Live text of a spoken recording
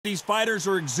These fighters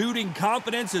are exuding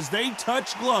confidence as they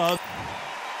touch gloves.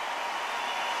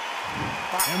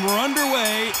 And we're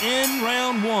underway in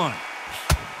round one.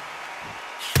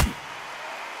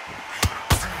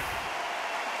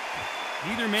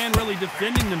 Neither man really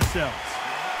defending themselves.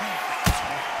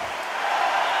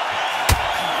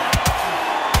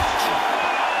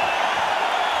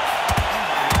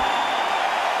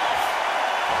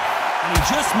 And he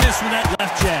just missed with that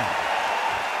left jab.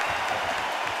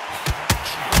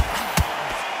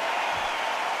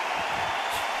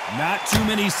 Not too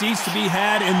many seats to be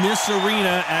had in this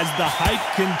arena as the hype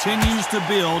continues to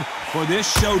build for this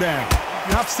showdown.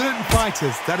 You have certain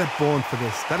fighters that are born for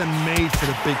this, that are made for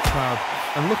the big crowd.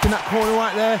 And look in that corner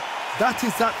right there, that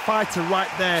is that fighter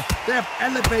right there. They have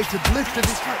elevated, lifted,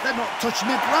 it's like they're not touching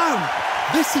the ground.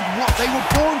 This is what they were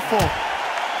born for.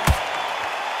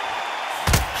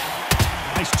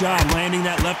 Nice job landing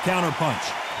that left counter punch.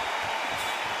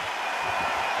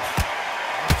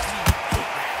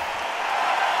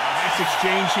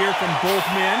 Exchange here from both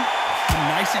men. Some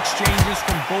nice exchanges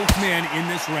from both men in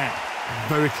this round.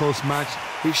 Very close match.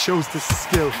 It shows the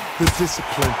skill, the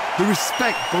discipline, the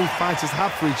respect both fighters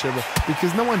have for each other,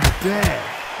 because no one dare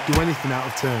do anything out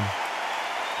of turn.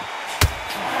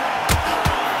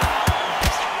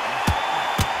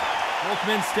 Both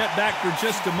men step back for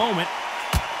just a moment.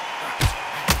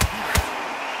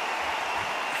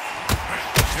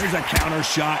 There's a counter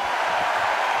shot.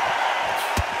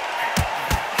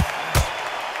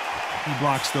 He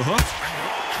blocks the hook.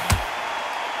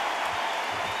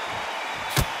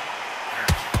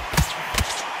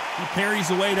 He parries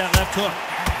away that left hook.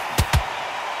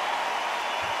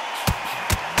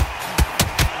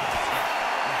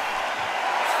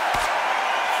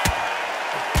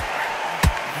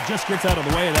 He just gets out of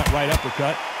the way of that right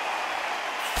uppercut.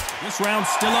 This round's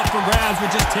still up for grabs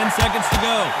with just 10 seconds to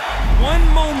go. One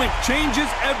moment changes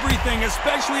everything,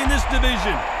 especially in this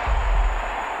division.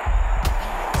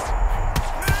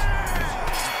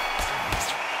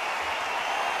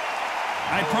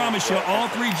 I promise you, all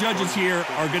three judges here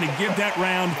are going to give that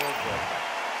round.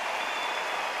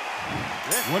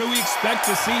 What do we expect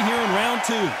to see here in round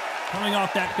two? Coming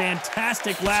off that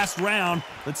fantastic last round,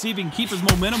 let's see if he can keep his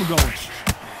momentum going.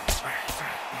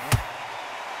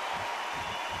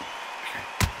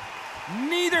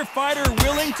 Neither fighter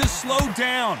willing to slow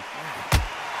down.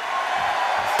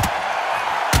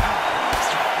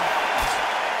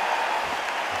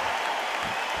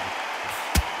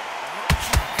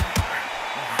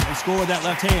 Score with that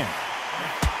left hand.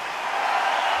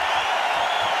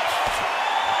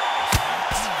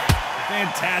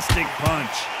 Fantastic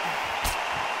punch.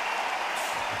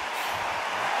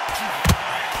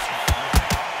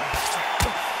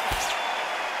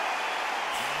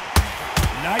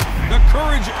 The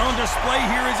courage on display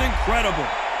here is incredible.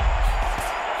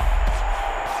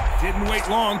 Didn't wait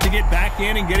long to get back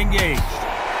in and get engaged.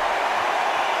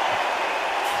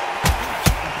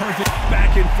 Perfect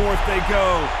back and forth they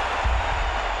go.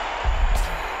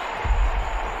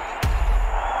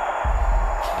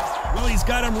 Well, he's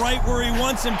got him right where he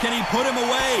wants him. Can he put him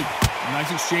away?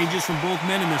 Nice exchanges from both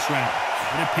men in this round.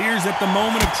 It appears that the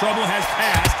moment of trouble has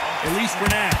passed, at least for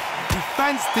now.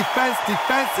 Defense, defense,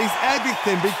 defense is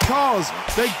everything, because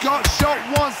they got shot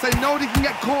once. They know they can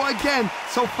get caught again.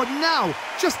 So for now,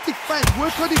 just defense.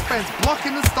 Work on defense,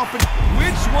 blocking and stopping.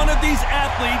 Which one of these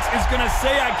athletes is going to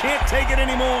say, I can't take it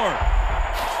anymore?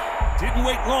 Didn't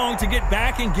wait long to get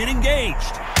back and get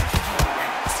engaged.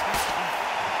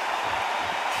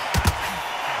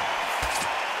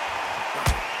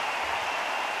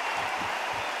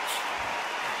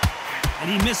 And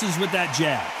he misses with that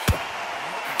jab.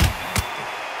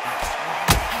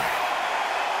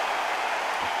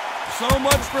 So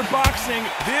much for boxing.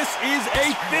 This is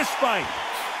a fist fight.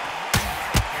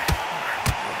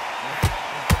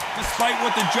 Despite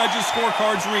what the judges'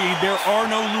 scorecards read, there are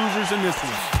no losers in this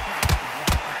one.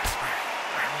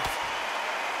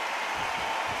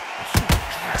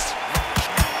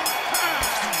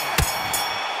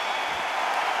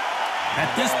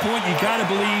 At this point, you gotta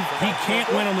believe he can't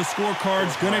win on the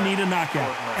scorecards, gonna need a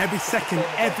knockout. Every second,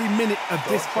 every minute of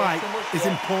this fight is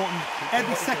important.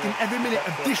 Every second, every minute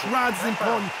of this round is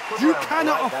important. You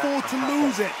cannot afford to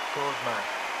lose it.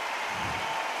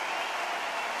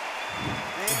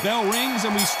 The bell rings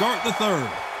and we start the third.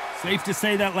 Safe to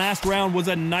say that last round was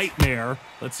a nightmare.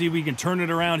 Let's see if we can turn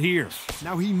it around here.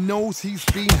 Now he knows he's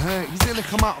being hurt. He's going to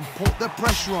come out and put the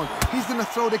pressure on. He's going to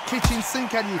throw the kitchen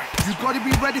sink at you. You've got to be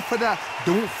ready for that.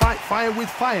 Don't fight fire with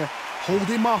fire. Hold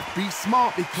him off. Be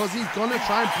smart, because he's going to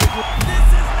try and put you... This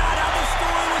is not how the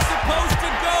story was supposed to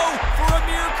go for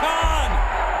Amir Khan.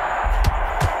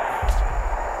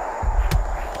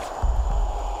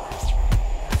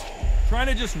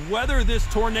 trying to just weather this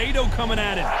tornado coming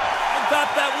at him. I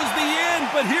thought that was the end,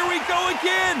 but here we go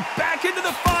again. Back into the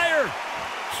fire.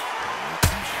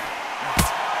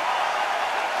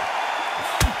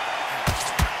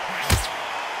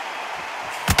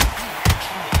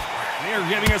 They're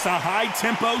giving us a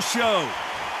high-tempo show.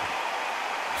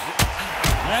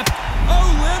 Left.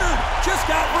 Oh, Leonard just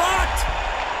got rocked.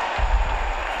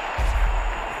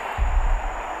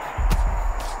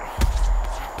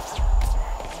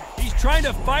 He's trying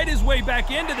to fight his way back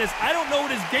into this. I don't know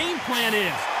what his game plan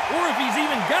is, or if he's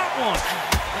even got one.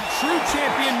 A true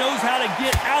champion knows how to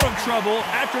get out of trouble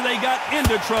after they got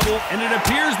into trouble, and it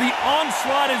appears the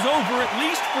onslaught is over, at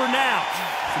least for now.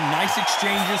 Some nice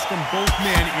exchanges from both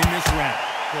men in this round.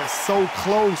 They're so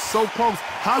close, so close.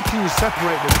 How can you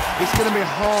separate them? It's going to be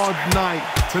a hard night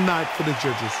tonight for the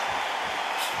judges.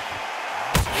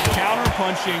 Counter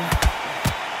punching.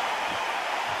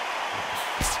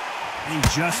 He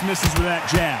just misses with that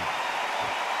jab.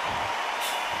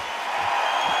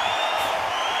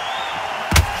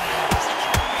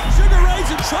 Sugar Ray's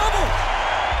in trouble.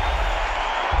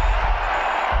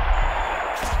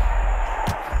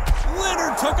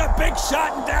 Leonard took a big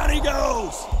shot and down he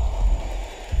goes.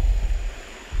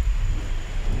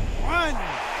 1, 2,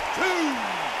 3,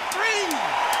 4,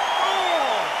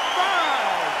 5,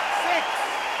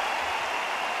 6.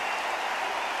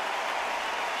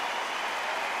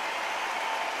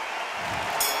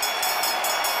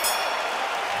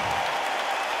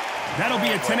 That'll be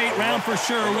a 10-8 round for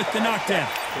sure with the knockdown.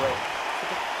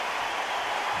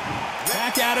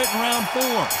 Back at it in round 4.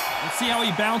 Let's see how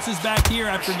he bounces back here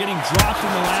after getting dropped in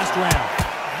the last round.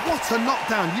 What a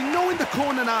knockdown. You know in the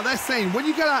corner now they're saying when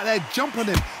you get out there, jump on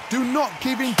him. Do not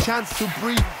give him chance to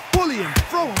breathe. Bully him,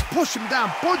 throw him, push him down,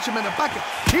 punch him in the back.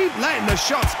 Keep letting the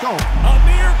shots go.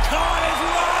 Amir Khan is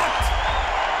locked.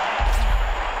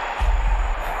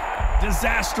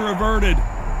 Disaster averted.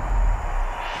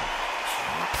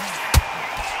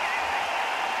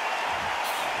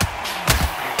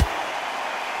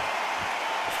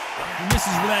 He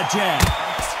misses with that jab.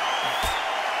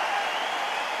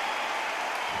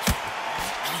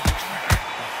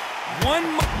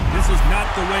 This is not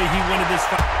the way he wanted this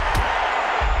fight.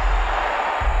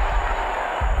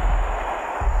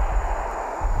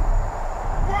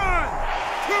 One,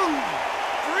 2,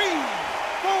 3,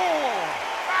 4,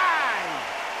 5.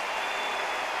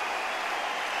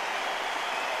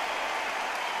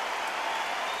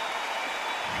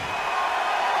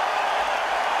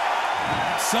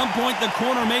 At some point, the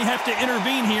corner may have to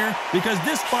intervene here because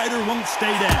this fighter won't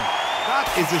stay down. That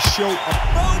is a show of...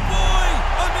 Oh, boy!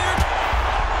 Amir...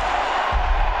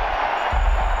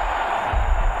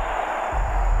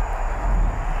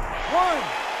 1,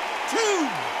 2,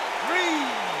 3,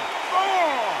 4,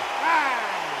 5,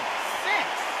 6.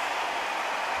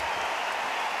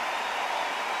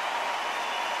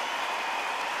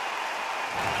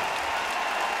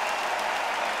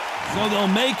 So they'll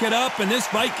make it up, and this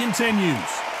fight continues.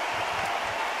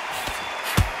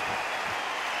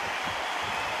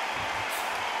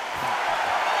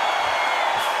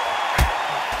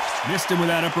 Missed him with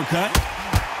that uppercut.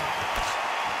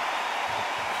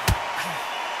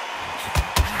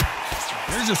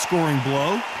 There's a scoring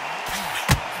blow.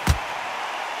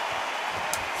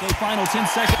 So final 10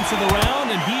 seconds of the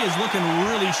round, and he is looking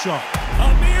really sharp.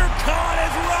 Amir Khan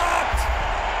is rocked!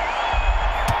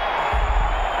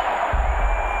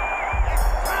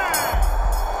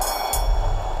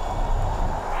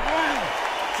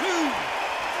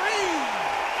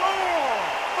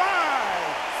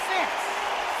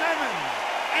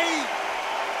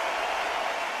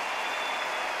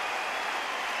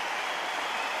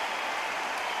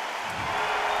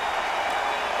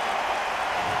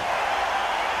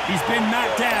 He's been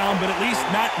knocked down, but at least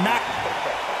not knocked.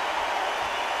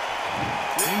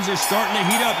 Things are starting to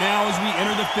heat up now as we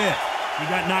enter the 5th. He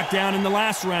got knocked down in the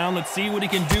last round. Let's see what he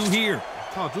can do here.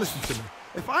 Todd, listen to me.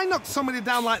 If I knock somebody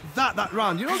down like that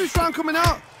round, you know this round coming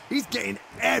out? He's getting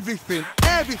everything,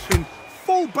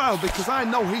 full barrel because I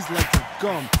know his legs are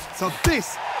gone. So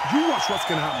this, you watch what's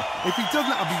going to happen. If he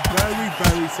doesn't, I'll be very,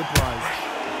 very surprised.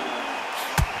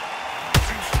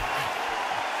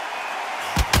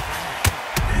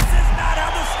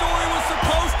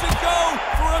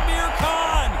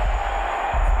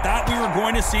 Thought we were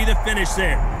going to see the finish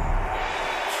there.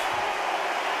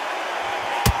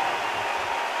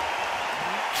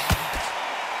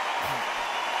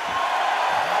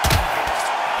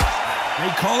 They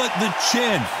call it the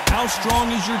chin. How strong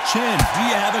is your chin? Do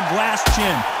you have a glass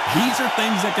chin? These are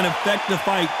things that can affect the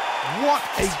fight. What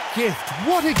a gift.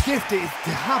 What a gift it is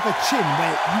to have a chin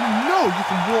where you know you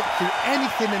can walk through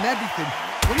anything and everything.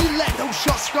 when you let those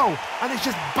shots go and it's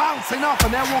just bouncing off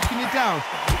and they're walking you down,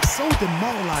 it's so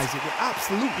demoralizing. It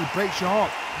absolutely breaks your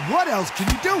heart. What else can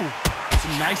you do?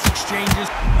 Some nice exchanges.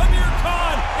 Amir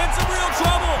Khan in some real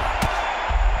trouble.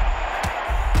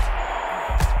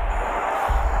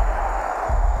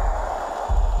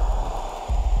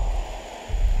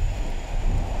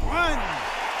 One,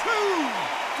 two,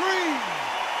 three,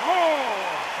 four,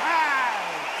 five,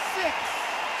 six,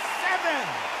 seven.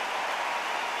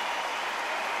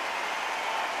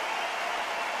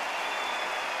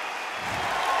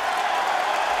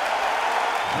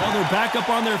 Well, they're back up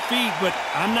on their feet, but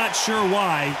I'm not sure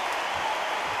why.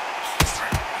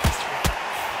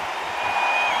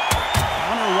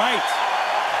 Counter right.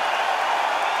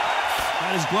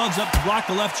 Got his gloves up to block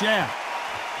the left jab.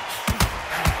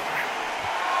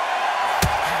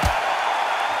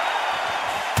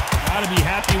 Got to be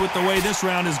happy with the way this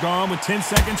round has gone with 10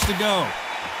 seconds to go.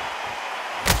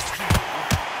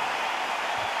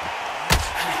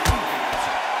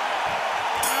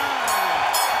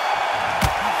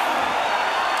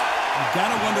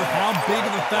 Gotta wonder how big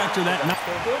of a factor that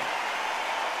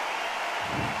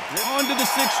on to the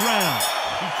 6th round.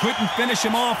 He couldn't finish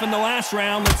him off in the last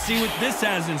round. Let's see what this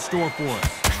has in store for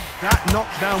us. That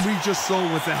knockdown we just saw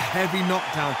was a heavy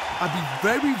knockdown. I'd be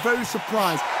very, very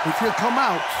surprised if he'll come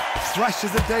out fresh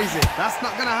as a daisy. That's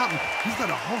not gonna happen. He's got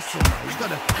to hustle now. He's got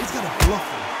to bluff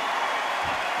him.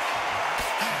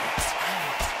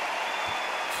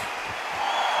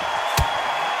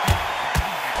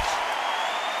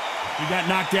 He got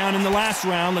knocked down in the last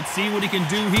round. Let's see what he can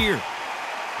do here.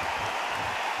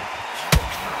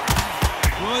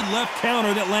 Good left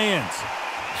counter that lands.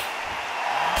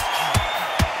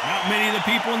 Not many of the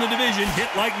people in the division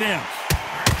hit like them.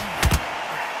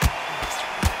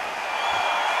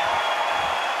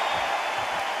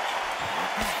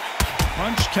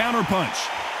 Punch, counter punch.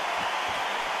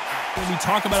 When we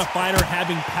talk about a fighter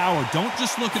having power, don't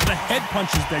just look at the head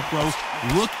punches they throw.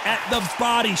 Look at the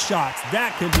body shots.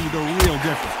 That can be the real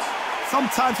difference.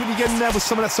 Sometimes when you get in there with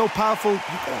someone that's so powerful,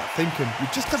 you've got to think him.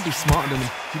 You've just got to be smarter than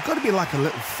him. You've got to be like a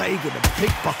little Fagin and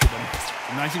pickpocket him.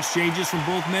 Nice exchanges from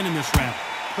both men in this round.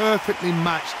 Perfectly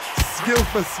matched, skill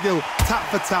for skill, tap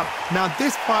for tap. Now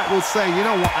this fight will say, you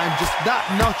know what, I'm just that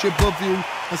notch above you,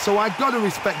 and so I've got to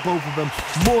respect both of them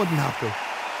more than happy.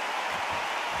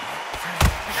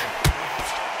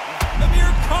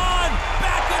 Amir Khan,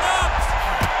 back it up!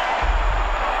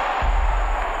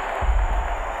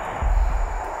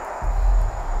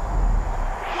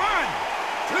 One,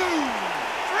 two,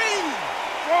 three,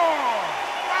 four,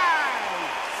 five,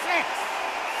 six,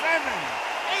 seven,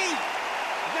 eight,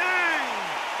 9,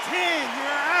 10.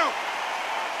 You're out.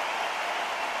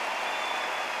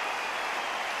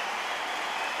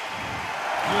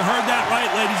 You heard that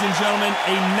right, ladies and gentlemen.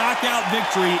 A knockout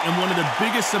victory and one of the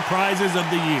biggest surprises of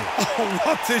the year. Oh,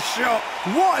 what a shot!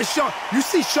 What a shot! You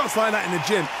see shots like that in the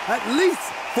gym. At least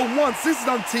for once, this is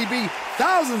on TV.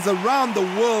 Thousands around the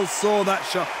world saw that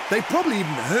shot. They probably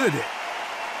even heard it.